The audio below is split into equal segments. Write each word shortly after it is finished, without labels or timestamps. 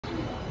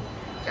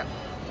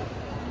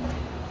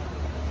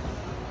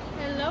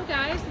Hello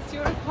guys, it's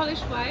your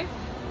Polish wife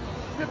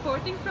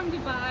reporting from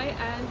Dubai,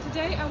 and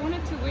today I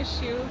wanted to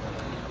wish you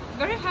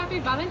very happy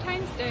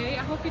Valentine's Day.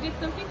 I hope you did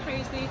something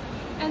crazy.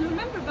 And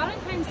remember,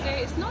 Valentine's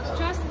Day is not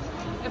just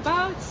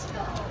about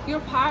your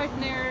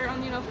partner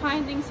and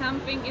finding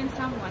something in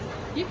someone.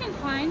 You can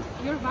find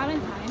your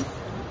Valentines,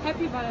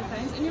 happy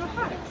Valentines, in your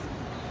heart.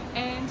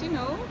 And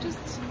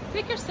just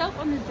take yourself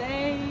on a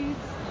date,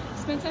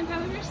 spend some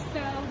time with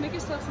yourself, make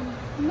yourself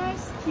some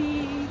nice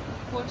tea,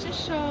 watch a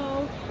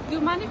show, do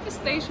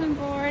manifestation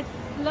board,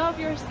 love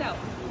yourself.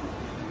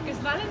 Because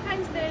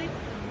Valentine's Day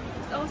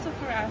is also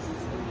for us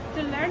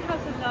to learn how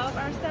to love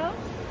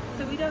ourselves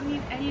so we don't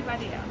need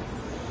anybody else.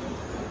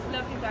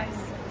 Love you guys.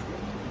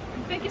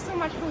 And thank you so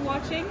much for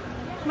watching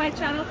my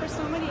channel for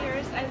so many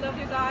years. I love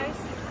you guys.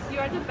 You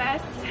are the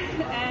best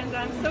and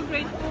I'm so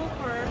grateful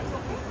for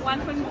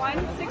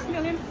 1.16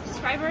 million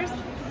subscribers.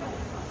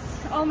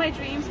 All my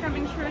dreams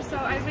coming true, so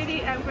I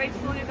really am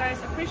grateful you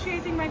guys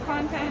appreciating my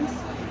content,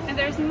 and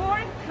there's more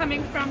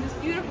coming from this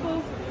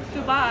beautiful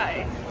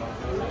Dubai.